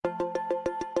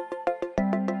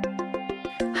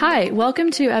Hi,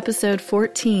 welcome to episode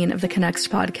 14 of the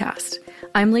Connext podcast.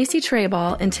 I'm Lacey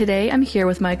Trayball, and today I'm here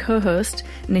with my co-host,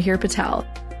 Nahir Patel.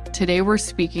 Today we're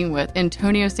speaking with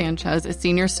Antonio Sanchez, a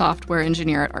senior software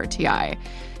engineer at RTI.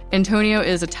 Antonio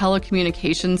is a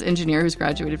telecommunications engineer who's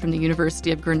graduated from the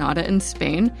University of Granada in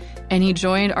Spain, and he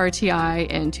joined RTI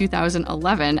in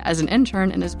 2011 as an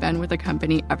intern and has been with the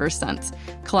company ever since,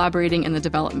 collaborating in the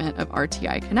development of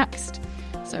RTI Connext.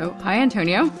 So, hi,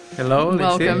 Antonio. Hello,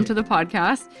 Lacey. Welcome to the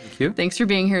podcast. Thank you. Thanks for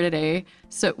being here today.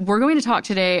 So, we're going to talk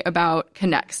today about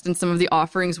Connext and some of the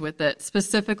offerings with it,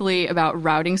 specifically about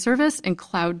routing service and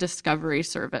cloud discovery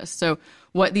service. So,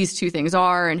 what these two things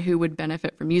are and who would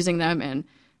benefit from using them and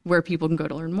where people can go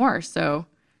to learn more. So,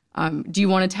 do you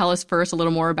want to tell us first a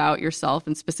little more about yourself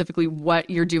and specifically what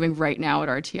you're doing right now at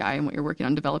RTI and what you're working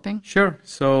on developing? Sure.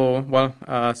 So,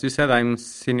 as you said, I'm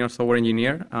senior software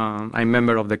engineer. I'm a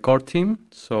member of the core team.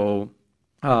 So,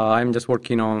 I'm just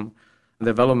working on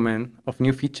development of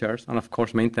new features and, of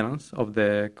course, maintenance of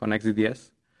the Connext DDS,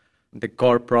 the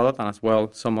core product, and as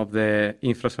well some of the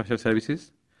infrastructure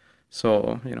services.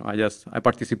 So, I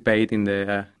participate in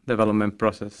the development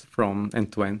process from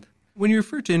end to end. When you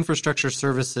refer to infrastructure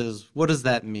services, what does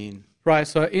that mean? Right.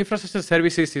 So infrastructure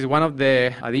services is one of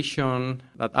the addition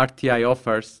that RTI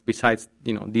offers besides,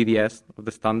 DDS of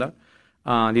the standard.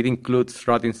 It includes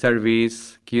routing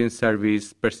service, queuing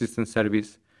service, persistent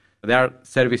service. There are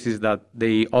services that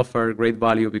they offer great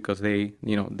value because they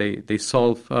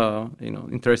solve,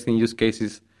 interesting use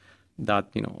cases that,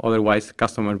 otherwise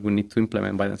customers would need to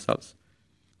implement by themselves.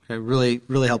 Okay,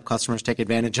 really help customers take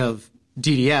advantage of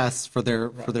DDS for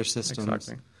their systems.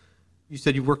 Exactly. You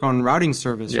said you work on routing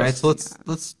service, yes. Right? So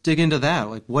let's dig into that.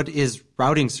 Like, what is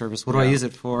routing service? What do I use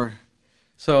it for?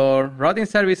 So routing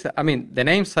service, the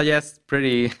name suggests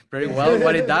pretty well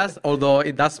what it does, although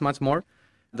it does much more.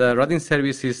 The routing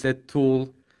service is a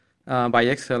tool by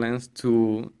excellence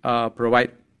to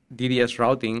provide DDS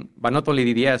routing, but not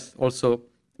only DDS, also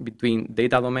between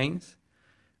data domains.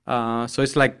 So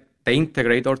it's like the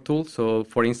integrator tool. So,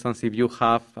 for instance, if you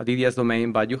have a DDS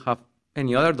domain, but you have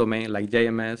any other domain like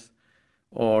JMS,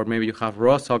 or maybe you have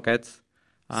raw sockets.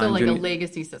 So like a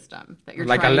legacy system that you're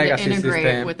like trying to integrate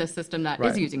system with a system that right.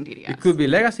 is using DDS. It could be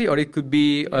legacy or it could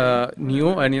be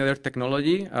new, any other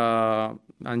technology,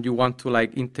 and you want to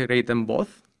integrate them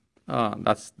both.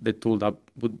 That's the tool that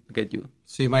would get you.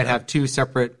 So you might have two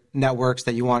separate networks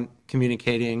that you want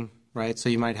communicating, right? So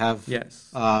you might have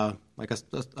yes. Like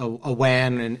a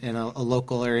WAN and a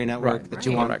local area network that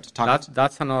you want to talk to.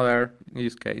 That's another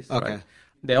use case. Okay. Right?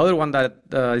 The other one that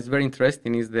is very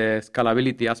interesting is the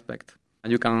scalability aspect.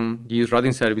 You can use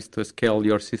routing service to scale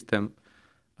your system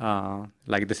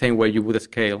like the same way you would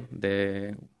scale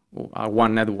the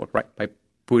one network, right? By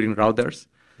putting routers.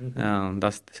 Mm-hmm.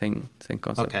 That's the same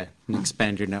concept. Okay.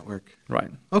 Expand your network. Right.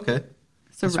 Okay.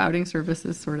 So routing service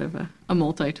is sort of a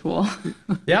multi-tool.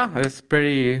 Yeah, it's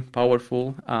pretty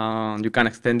powerful. You can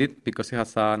extend it because it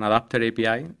has an adapter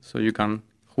API, so you can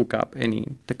hook up any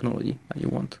technology that you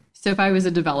want. So if I was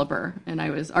a developer and I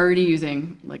was already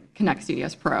using Connext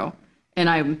DDS Pro, and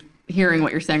I'm hearing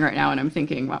what you're saying right now, and I'm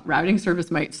thinking, well, routing service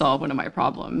might solve one of my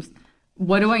problems.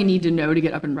 What do I need to know to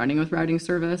get up and running with routing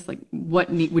service?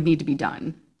 What would need to be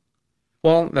done?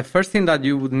 Well, the first thing that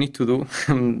you would need to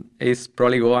do is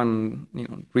probably go and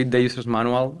read the user's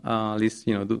manual, at least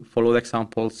follow the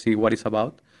examples, see what it's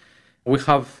about. We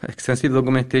have extensive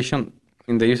documentation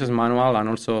in the user's manual, and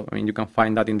also you can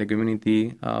find that in the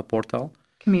community portal.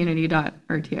 Community.rti.com.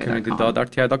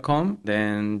 Community.rti.com.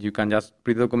 Then you can just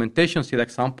read the documentation, see the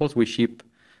examples. We ship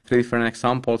 3 different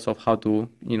examples of how to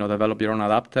develop your own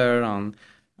adapter, and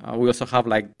we also have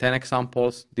 10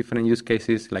 examples, different use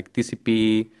cases like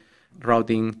TCP,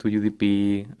 routing to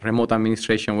UDP, remote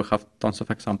administration. We have tons of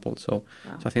examples. So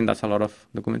I think that's a lot of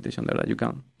documentation there that you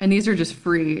can. And these are just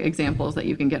free examples that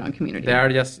you can get on Community. They are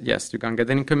just, yes, you can get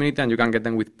them in Community and you can get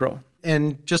them with Pro.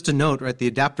 And just a note, right, the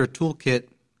adapter toolkit,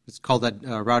 it's called that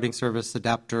routing service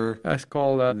adapter. It's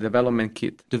called development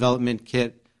kit. Development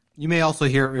kit. You may also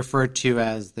hear it referred to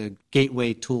as the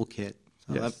gateway toolkit.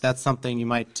 So yes. That's something you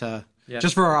might, yes.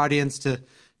 just for our audience to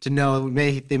know,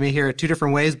 they may hear it two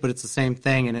different ways, but it's the same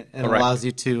thing, and it allows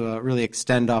you to really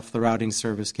extend off the routing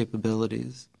service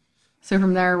capabilities. So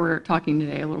from there, we're talking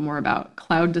today a little more about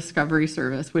Cloud Discovery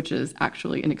Service, which is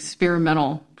actually an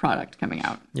experimental product coming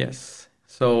out. Yes.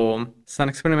 So it's an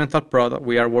experimental product.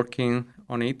 We are working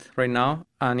on it right now,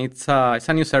 and it's a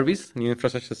new service, new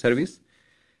infrastructure service.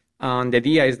 And the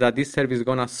idea is that this service is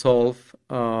going to solve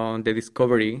the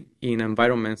discovery in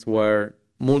environments where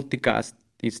multicast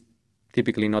is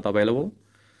typically not available.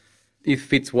 it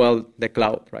fits well the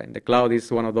cloud, right? The cloud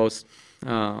is one of those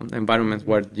environments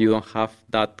where you don't have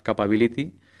that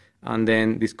capability, and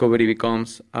then discovery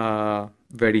becomes a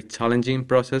very challenging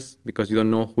process because you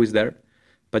don't know who is there,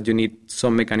 but you need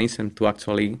some mechanism to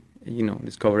actually,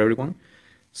 discover everyone.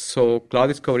 So Cloud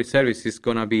Discovery Service is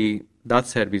going to be that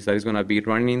service that is going to be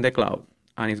running in the cloud,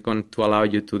 and it's going to allow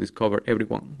you to discover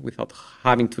everyone without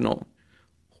having to know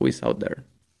who is out there.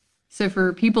 So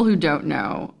for people who don't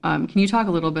know, can you talk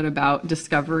a little bit about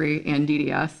discovery and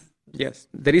DDS? Yes,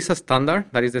 there is a standard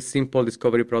that is the simple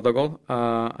discovery protocol.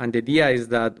 And the idea is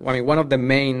that, one of the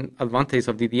main advantages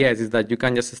of DDS is that you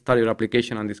can just start your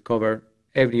application and discover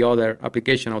every other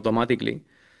application automatically.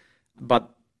 But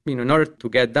in order to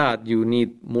get that, you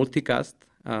need multicast.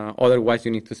 Otherwise,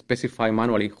 you need to specify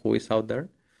manually who is out there.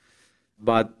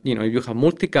 But, if you have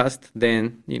multicast,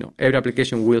 then, every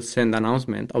application will send an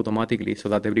announcement automatically so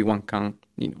that everyone can,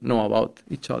 know about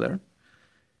each other.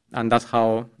 And that's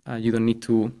how you don't need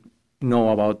to know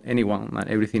about anyone, and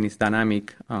everything is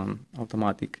dynamic,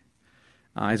 automatic.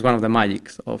 It's one of the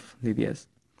magics of DDS.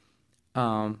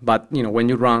 But, when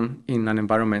you run in an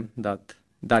environment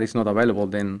that is not available,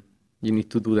 then you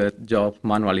need to do the job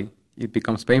manually. It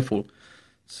becomes painful.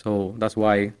 So that's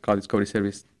why Cloud Discovery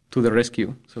Service to the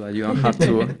rescue, so that you don't have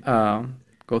to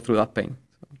go through that pain.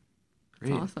 So.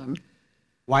 Great. Awesome.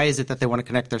 Why is it that they want to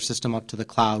connect their system up to the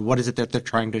cloud? What is it that they're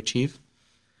trying to achieve?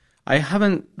 I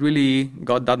haven't really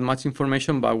got that much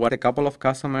information, but what a couple of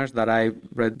customers that I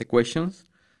read the questions,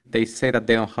 they say that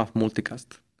they don't have multicast.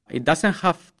 It doesn't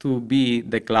have to be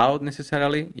the cloud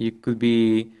necessarily. It could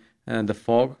be the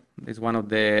fog. It's one of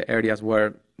the areas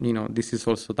where, this is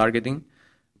also targeting.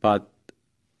 But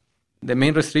the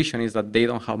main restriction is that they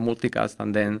don't have multicast,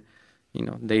 and then,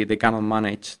 they cannot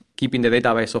manage keeping the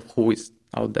database of who is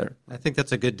out there. I think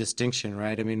that's a good distinction,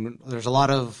 right? There's a lot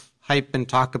of hype and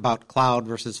talk about cloud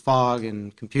versus fog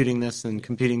and computing this and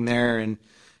computing there, and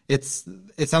it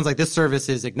sounds like this service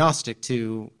is agnostic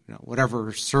to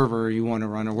whatever server you want to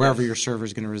run or wherever your server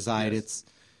is going to reside. Yes.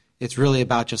 It's really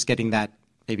about just getting that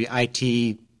maybe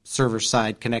IT server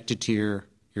side connected to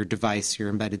your device, your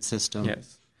embedded system.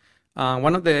 Yes.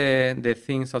 One of the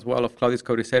things as well of Cloud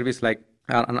Discovery Service, like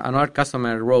another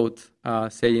customer wrote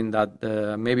saying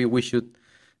that maybe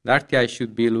the RTI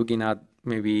should be looking at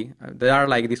maybe there are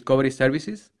like discovery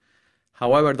services.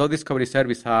 However, those discovery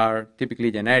services are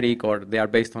typically generic or they are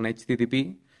based on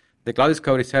HTTP. The Cloud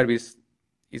Discovery Service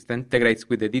integrates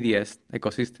with the DDS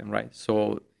ecosystem, right?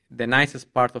 So the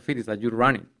nicest part of it is that you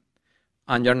run it,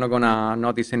 and you're not going to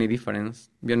notice any difference.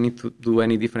 You don't need to do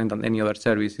any different than any other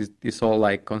service. It's all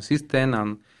like consistent,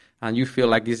 and you feel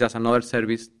like it's just another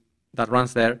service that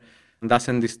runs there and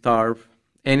doesn't disturb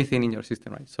anything in your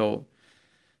system, right? So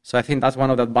I think that's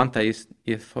one of the advantages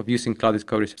of using Cloud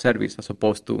Discovery Service as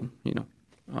opposed to,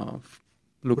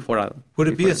 look for a... Would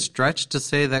it be a stretch to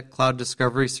say that Cloud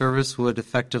Discovery Service would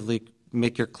effectively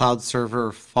make your cloud server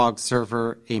or fog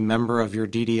server a member of your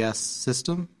DDS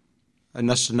system?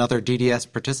 Just another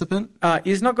DDS participant?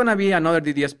 It's not going to be another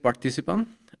DDS participant.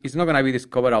 It's not going to be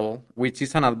discoverable, which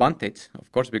is an advantage,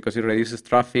 of course, because it reduces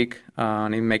traffic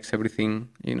and it makes everything,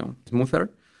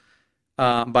 smoother.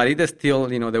 But it is still,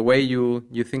 the way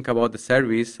you think about the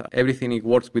service, everything it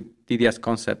works with DDS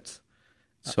concepts.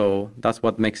 So that's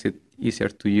what makes it easier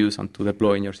to use and to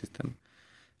deploy in your system.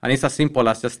 And it's as simple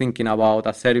as just thinking about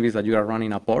a service that you are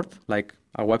running a port, like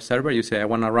a web server. You say, I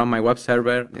want to run my web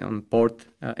server on port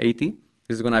 80.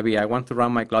 This is going to be, I want to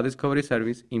run my Cloud Discovery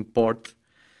Service in port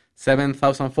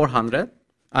 7400.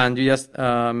 And you just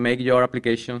make your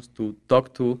applications to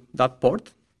talk to that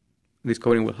port.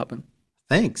 Discovering will happen.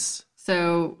 Thanks.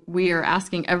 So we are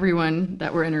asking everyone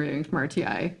that we're interviewing from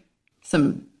RTI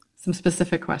some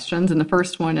specific questions. And the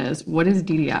first one is, what is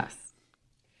DDS?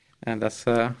 And that's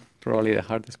probably the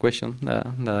hardest question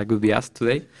that I could be asked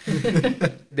today.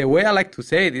 The way I like to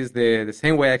say it is the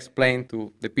same way I explain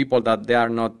to the people that they are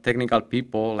not technical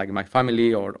people, like my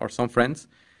family or some friends.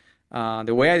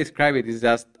 The way I describe it is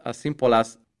just as simple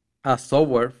as a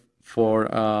software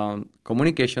for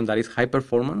communication that is high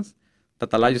performance,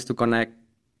 that allows you to connect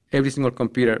every single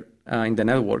computer in the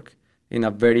network in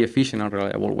a very efficient and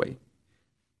reliable way.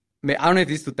 I don't know if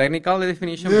it's too technical, the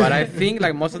definition, but I think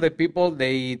like most of the people,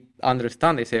 they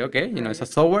understand. They say, okay, it's a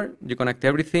software, you connect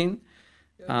everything.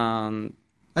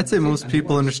 I'd say most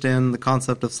people understand the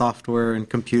concept of software and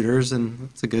computers, and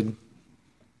it's a good...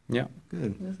 Yeah,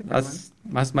 good. That's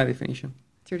my definition.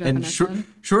 It's your definition. And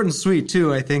short and sweet,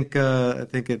 too. I think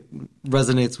it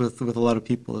resonates with a lot of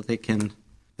people that they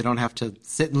don't have to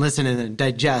sit and listen and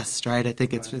digest, right? I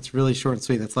think it's really short and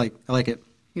sweet. I like it.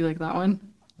 You like that one?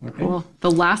 Okay. Cool.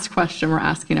 The last question we're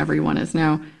asking everyone is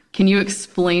now, Can you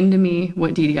explain to me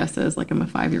what DDS is? Like I'm a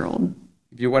 5-year-old.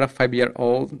 If you were a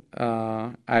 5-year-old,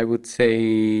 I would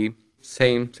say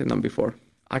same than before.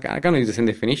 I can use the same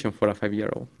definition for a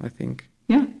 5-year-old, I think.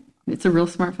 Yeah, it's a real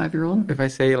smart 5-year-old. If I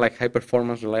say like high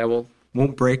performance, reliable,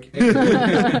 won't break.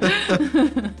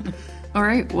 All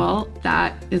right, well,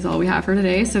 that is all we have for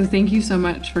today. So thank you so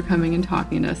much for coming and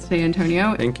talking to us today,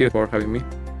 Antonio. Thank you for having me.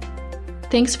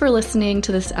 Thanks for listening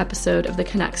to this episode of the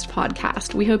Connext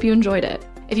podcast. We hope you enjoyed it.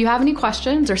 If you have any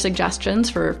questions or suggestions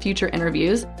for future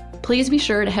interviews, please be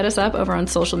sure to hit us up over on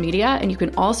social media, and you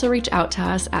can also reach out to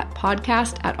us at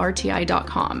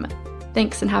podcast@rti.com.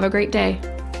 Thanks and have a great day.